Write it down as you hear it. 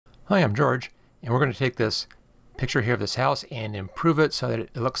Hi, I'm George, and we're going to take this picture here of this house and improve it so that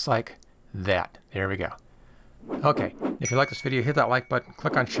it looks like that. There we go. Okay, if you like this video, hit that like button,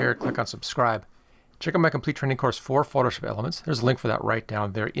 click on share, click on subscribe. Check out my complete training course for Photoshop Elements. There's a link for that right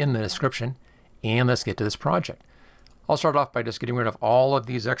down there in the description. And let's get to this project. I'll start off by just getting rid of all of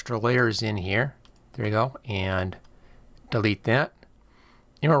these extra layers in here. There you go, and delete that.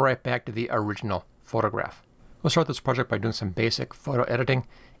 And we're right back to the original photograph. We'll start this project by doing some basic photo editing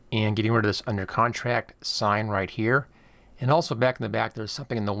and getting rid of this under contract sign right here. And also back in the back, there's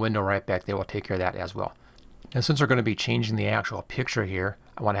something in the window right back there. We'll take care of that as well. Now since we're going to be changing the actual picture here,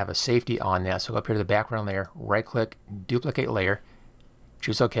 I want to have a safety on that. So go up here to the background layer, right click, duplicate layer,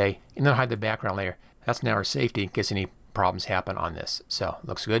 choose OK, and then hide the background layer. That's now our safety in case any problems happen on this. So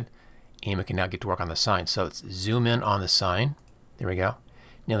looks good. And we can now get to work on the sign. So let's zoom in on the sign. There we go.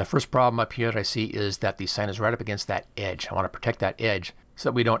 Now the first problem up here that I see is that the sign is right up against that edge. I want to protect that edge so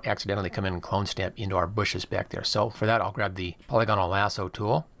that we don't accidentally come in and clone stamp into our bushes back there. So for that, I'll grab the polygonal lasso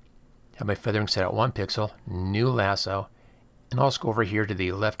tool, have my feathering set at 1 pixel, new lasso, and I'll just go over here to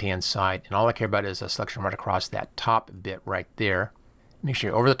the left hand side, and all I care about is a selection right across that top bit right there. Make sure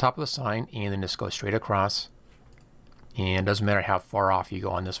you're over the top of the sign and then just go straight across. And it doesn't matter how far off you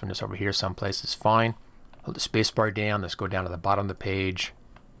go on this one, just over here someplace is fine. Hold the space bar down, let's go down to the bottom of the page,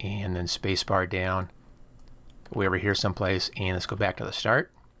 and then space bar down. Way over here someplace, and let's go back to the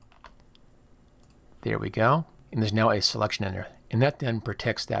start. There we go. And there's now a selection in there. And that then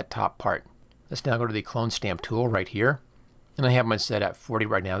protects that top part. Let's now go to the clone stamp tool right here. And I have mine set at 40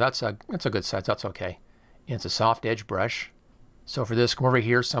 right now. That's a good size, that's okay. And it's a soft edge brush. So for this, come over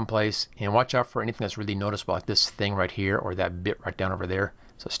here someplace and watch out for anything that's really noticeable, like this thing right here or that bit right down over there.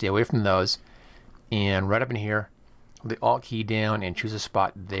 So stay away from those. And right up in here, hold the Alt key down and choose a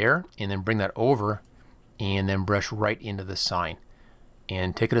spot there, and then bring that over and then brush right into the sign.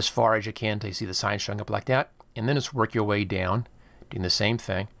 And take it as far as you can until you see the sign showing up like that. And then just work your way down, doing the same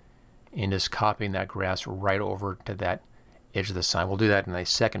thing, and just copying that grass right over to that edge of the sign. We'll do that in a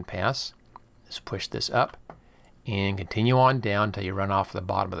second pass. Just push this up and continue on down until you run off the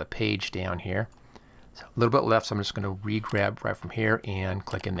bottom of the page down here. So a little bit left, so I'm just going to re-grab right from here and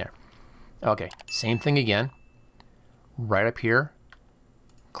click in there. Okay, same thing again. Right up here,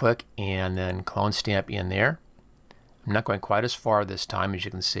 click and then clone stamp in there. I'm not going quite as far this time, as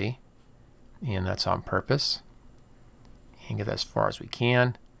you can see, and that's on purpose. And get that as far as we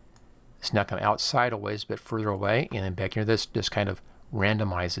can. Let's now come outside a ways, a bit further away, and then back here. This just kind of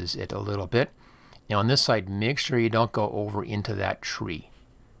randomizes it a little bit. Now on this side, make sure you don't go over into that tree.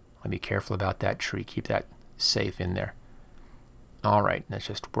 Be careful about that tree. Keep that safe in there. All right, let's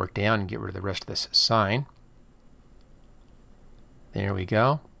just work down and get rid of the rest of this sign. There we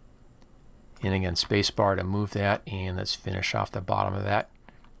go. And again, space bar to move that, and let's finish off the bottom of that.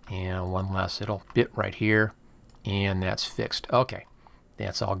 And one last little bit right here, and that's fixed. Okay,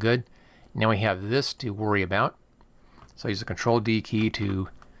 that's all good. Now we have this to worry about. So use the Control D key to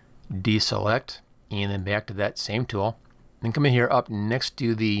deselect, and then back to that same tool. Then come in here up next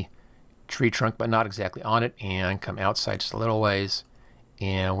to the tree trunk, but not exactly on it, and come outside just a little ways,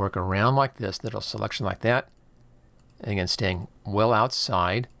 and work around like this, little selection like that. Again, staying well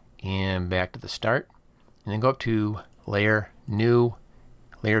outside, and back to the start, and then go up to layer, new,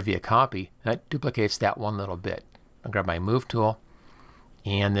 layer via copy. That duplicates that one little bit. I'll grab my move tool,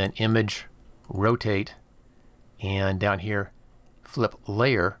 and then image, rotate, and down here, flip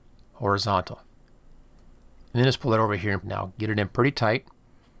layer horizontal. And then just pull it over here. Now get it in pretty tight,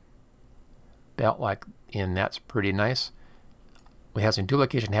 about like in, that's pretty nice. We have some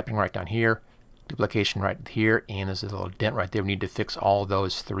duplication happening right down here. Duplication right here, and there's a little dent right there. We need to fix all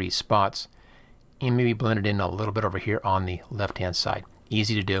those 3 spots and maybe blend it in a little bit over here on the left hand side.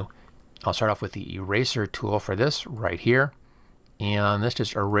 Easy to do. I'll start off with the eraser tool for this right here, and let's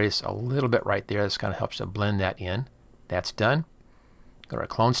just erase a little bit right there. This kind of helps to blend that in. That's done. Go to our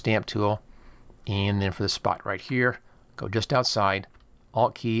clone stamp tool, and then for the spot right here, go just outside,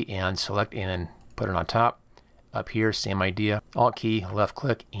 Alt key and select and put it on top. Up here, same idea. Alt key, left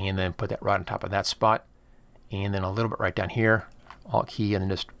click, and then put that right on top of that spot. And then a little bit right down here. Alt key, and then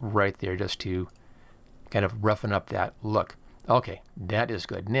just right there, just to kind of roughen up that look. Okay, that is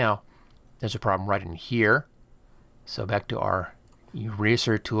good. Now, there's a problem right in here. So back to our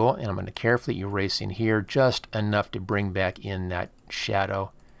eraser tool, and I'm going to carefully erase in here just enough to bring back in that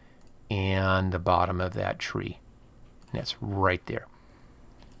shadow and the bottom of that tree. And that's right there.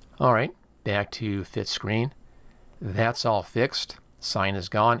 All right, back to fit screen. That's all fixed. Sign is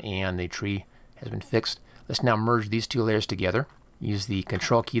gone and the tree has been fixed. Let's now merge these 2 layers together. Use the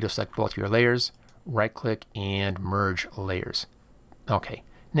Control key to select both your layers, right click and merge layers. Okay,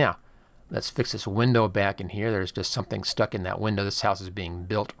 Now, let's fix this window back in here. There's just something stuck in that window. This house is being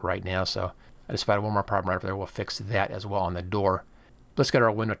built right now, so I just found one more problem right over there. We'll fix that as well on the door. Let's get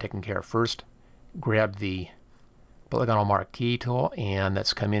our window taken care of first. Grab the polygonal marquee tool, and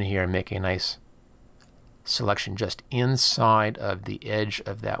let's come in here and make a nice selection just inside of the edge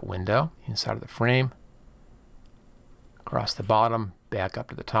of that window, inside of the frame. Across the bottom, back up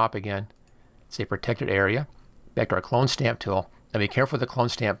to the top again. It's a protected area. Back to our clone stamp tool. Now be careful with the clone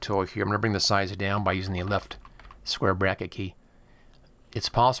stamp tool here. I'm going to bring the size down by using the left square bracket key. It's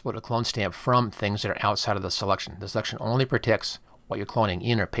possible to clone stamp from things that are outside of the selection. The selection only protects what you're cloning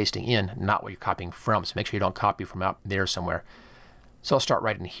in or pasting in, not what you're copying from. So make sure you don't copy from out there somewhere. So I'll start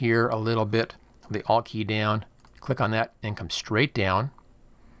right in here a little bit. The Alt key down, click on that, and come straight down.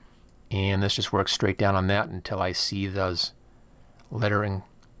 And this just works straight down on that until I see those lettering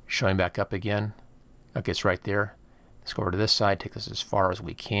showing back up again. Okay, it's right there. Let's go over to this side, take this as far as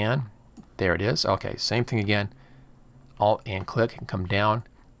we can. There it is. Okay, same thing again. Alt and click and come down.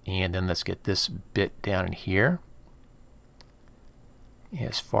 And then let's get this bit down in here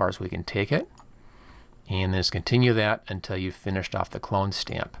as far as we can take it. And then just continue that until you've finished off the clone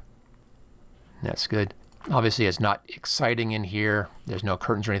stamp. That's good. Obviously it's not exciting in here. There's no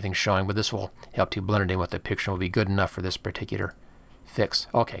curtains or anything showing, but this will help to blend it in with the picture. Will be good enough for this particular fix.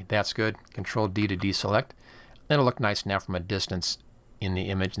 Okay, that's good. Control D to deselect. That'll look nice now from a distance in the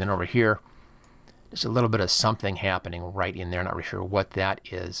image. And then over here, there's a little bit of something happening right in there. Not really sure what that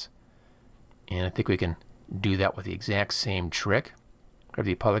is. And I think we can do that with the exact same trick. Grab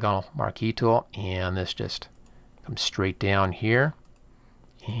the polygonal marquee tool, and this just comes straight down here,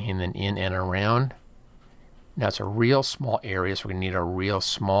 and then in and around. Now it's a real small area, so we're going to need a real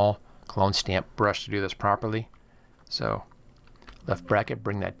small clone stamp brush to do this properly. So left bracket,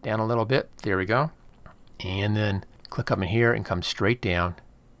 bring that down a little bit. There we go. And then click up in here and come straight down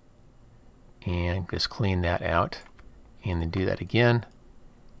and just clean that out. And then do that again.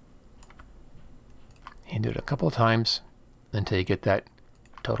 And do it a couple of times until you get that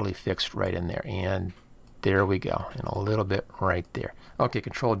totally fixed right in there. And there we go. And a little bit right there. Okay,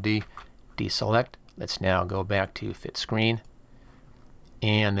 Control D, deselect. Let's now go back to fit screen.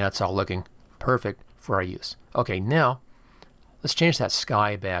 And that's all looking perfect for our use. Okay, now let's change that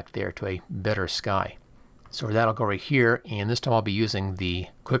sky back there to a better sky. So that'll go right here, and this time I'll be using the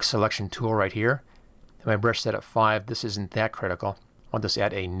quick selection tool right here. My brush set at 5. This isn't that critical. I'll just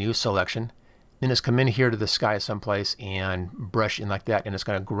add a new selection. Then just come in here to the sky someplace and brush in like that, and it's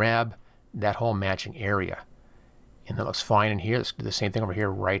going to grab that whole matching area. And that looks fine in here. Let's do the same thing over here,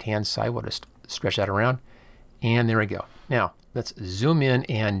 right hand side. We'll just stretch that around. And there we go. Now, let's zoom in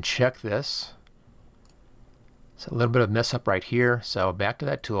and check this. It's a little bit of mess up right here. So back to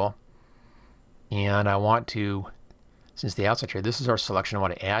that tool. And I want to, since the outside here, this is our selection. I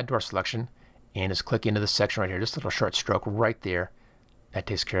want to add to our selection and just click into this section right here. Just a little short stroke right there. That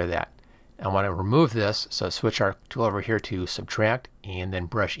takes care of that. I want to remove this, so switch our tool over here to subtract and then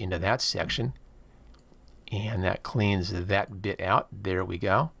brush into that section. And that cleans that bit out. There we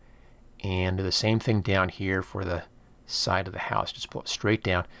go. And do the same thing down here for the side of the house. Just pull it straight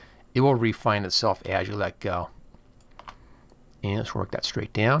down. It will refine itself as you let go. And let's work that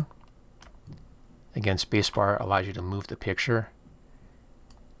straight down. Again, spacebar allows you to move the picture.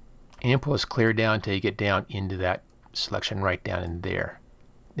 And pull this clear down until you get down into that selection right down in there.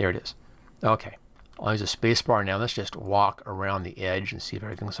 There it is. Okay, I'll use a spacebar now. Let's just walk around the edge and see if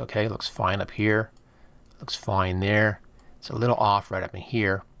everything looks okay. It looks fine up here. Looks fine there. It's a little off right up in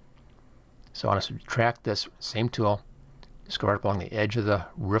here. So I want to subtract this same tool. Just go right up along the edge of the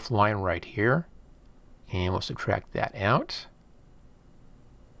roof line right here. And we'll subtract that out.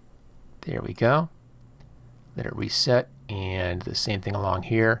 There we go. Let it reset, and the same thing along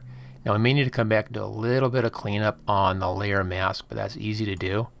here. Now we may need to come back and do a little bit of cleanup on the layer mask, but that's easy to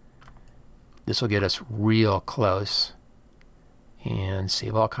do. This will get us real close and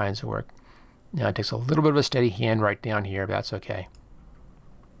save all kinds of work. Now it takes a little bit of a steady hand right down here, but that's okay.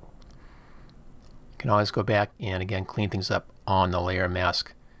 You can always go back and again clean things up on the layer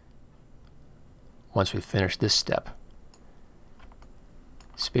mask once we've finished this step.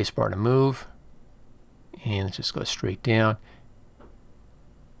 Spacebar to move, and let's just go straight down.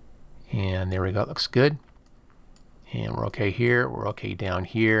 And there we go, it looks good. And we're okay here, we're okay down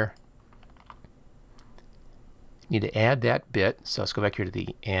here. Need to add that bit, so let's go back here to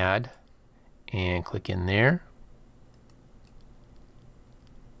the add and click in there.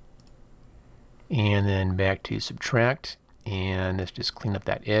 And then back to subtract, and let's just clean up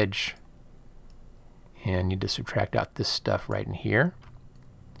that edge. And need to subtract out this stuff right in here.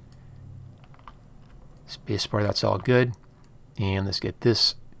 Spacebar, that's all good. And let's get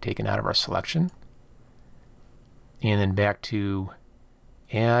this taken out of our selection. And then back to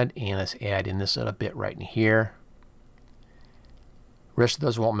add, and let's add in this little bit right in here. Rest of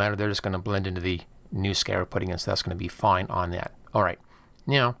those won't matter, they're just going to blend into the new sky we're putting in, so that's going to be fine on that. Alright,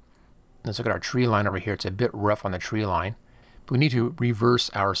 now let's look at our tree line over here. It's a bit rough on the tree line, but we need to reverse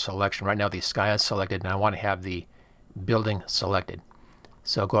our selection. Right now the sky is selected, and I want to have the building selected.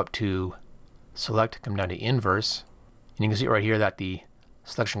 So go up to select, come down to inverse, and you can see right here that the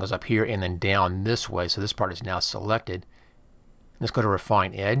selection goes up here and then down this way, so this part is now selected. Let's go to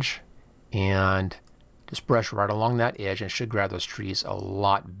refine edge and just brush right along that edge, and it should grab those trees a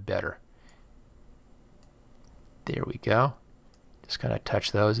lot better. There we go. Just kind of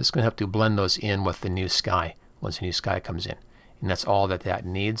touch those. It's going to have to blend those in with the new sky once the new sky comes in. And that's all that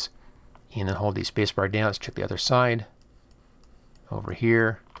needs. And then hold the spacebar down. Let's check the other side. Over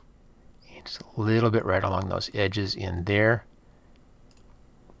here. And just a little bit right along those edges in there.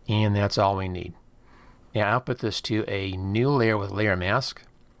 And that's all we need. Now I'll put this to a new layer with layer mask.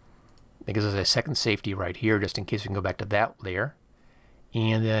 That gives us a second safety right here, just in case we can go back to that layer.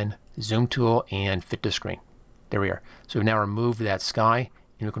 And then zoom tool and fit to screen. There we are. So we've now removed that sky,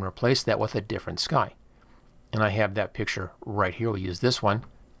 and we can replace that with a different sky. And I have that picture right here. We'll use this one.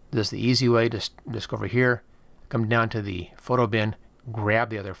 This is the easy way. Just go over here, come down to the photo bin, grab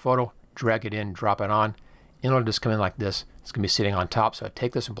the other photo, drag it in, drop it on, and it'll just come in like this. It's going to be sitting on top. So I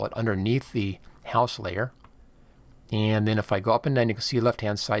take this and put it underneath the house layer. And then if I go up and down, you can see left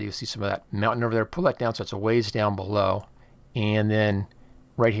hand side, you can see some of that mountain over there. Pull that down so it's a ways down below. And then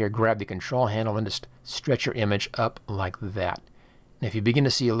right here, grab the control handle and just stretch your image up like that. And if you begin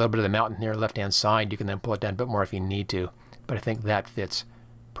to see a little bit of the mountain there left hand side, you can then pull it down a bit more if you need to. But I think that fits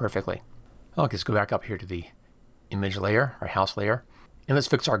perfectly. Okay, let's go back up here to the image layer, our house layer. And let's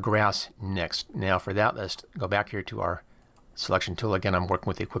fix our grass next. Now for that, let's go back here to our selection tool. Again, I'm working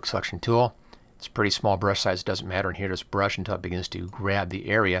with the quick selection tool. It's a pretty small brush size, doesn't matter. And here, just brush until it begins to grab the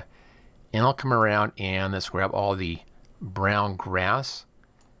area. And I'll come around and let's grab all the brown grass.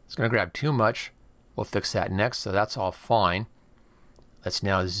 It's going to grab too much. We'll fix that next, so that's all fine. Let's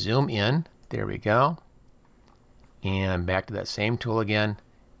now zoom in. There we go. And back to that same tool again.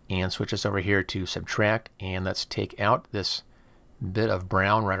 And switch us over here to subtract. And let's take out this bit of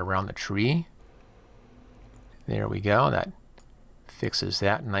brown right around the tree. There we go. That fixes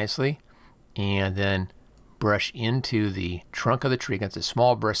that nicely. And then brush into the trunk of the tree. It's a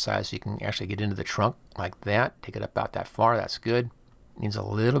small brush size, so you can actually get into the trunk like that. Take it up about that far. That's good. Needs a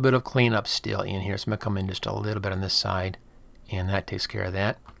little bit of cleanup still in here, so I'm going to come in just a little bit on this side, and that takes care of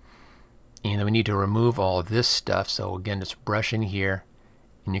that. And then we need to remove all of this stuff, so again, just brush in here,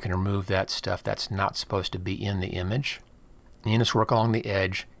 and you can remove that stuff that's not supposed to be in the image. And just work along the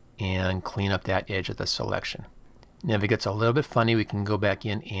edge and clean up that edge of the selection. Now if it gets a little bit funny, we can go back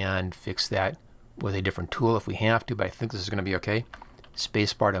in and fix that with a different tool if we have to, but I think this is going to be okay.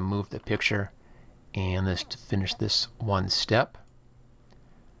 Spacebar to move the picture, and this to finish this one step.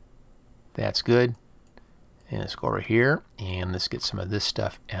 That's good. And let's go over here and let's get some of this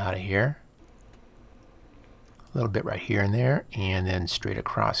stuff out of here. A little bit right here and there, and then straight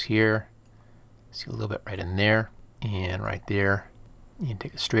across here. See a little bit right in there and right there. And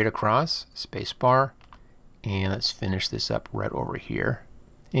take it straight across, space bar, and let's finish this up right over here.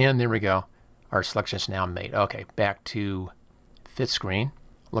 And there we go. Our selection is now made. Okay, back to fit screen.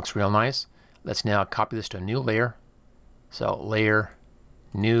 Looks real nice. Let's now copy this to a new layer. So layer,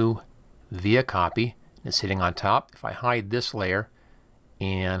 new, via copy. It's sitting on top. If I hide this layer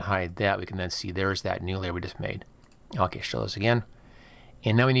and hide that, we can then see there's that new layer we just made. Okay, show this again.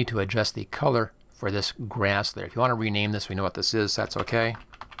 And now we need to adjust the color for this grass layer. If you want to rename this, we know what this is, that's okay.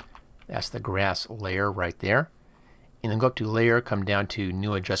 That's the grass layer right there. And then go up to layer, come down to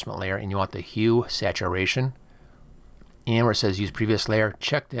new adjustment layer, and you want the hue saturation. And where it says use previous layer,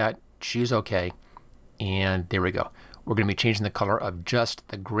 check that, choose OK, and there we go. We're going to be changing the color of just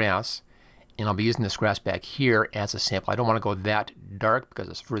the grass, and I'll be using this grass back here as a sample. I don't want to go that dark because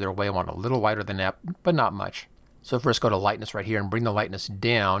it's further away. I want a little lighter than that, but not much. So first go to lightness right here and bring the lightness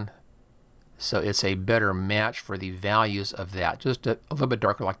down so it's a better match for the values of that. Just a little bit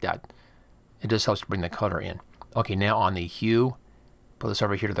darker like that. It just helps to bring the color in. Okay, now on the hue, put this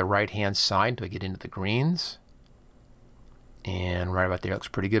over here to the right hand side till we get into the greens. And right about there looks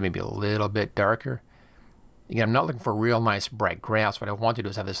pretty good, maybe a little bit darker. Again, I'm not looking for real nice bright grass. What I want to do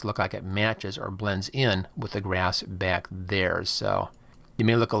is have this look like it matches or blends in with the grass back there. So it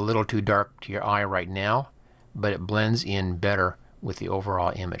may look a little too dark to your eye right now, but it blends in better with the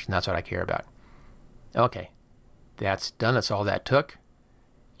overall image, and that's what I care about. Okay, that's done. That's all that took.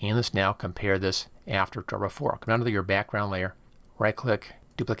 And let's now compare this after to before. Come down to your background layer, right click,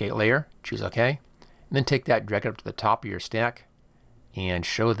 duplicate layer, choose OK, and then take that, drag it up to the top of your stack, and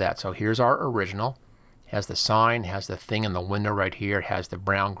show that. So here's our original. Has the sign, has the thing in the window right here, has the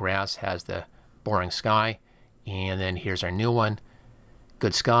brown grass, has the boring sky, and then here's our new one.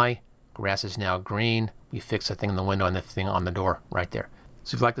 Good sky, grass is now green. We fixed the thing in the window and the thing on the door right there.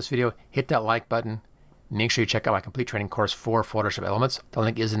 So if you like this video, hit that like button. Make sure you check out my complete training course for Photoshop Elements. The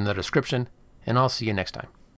link is in the description, and I'll see you next time.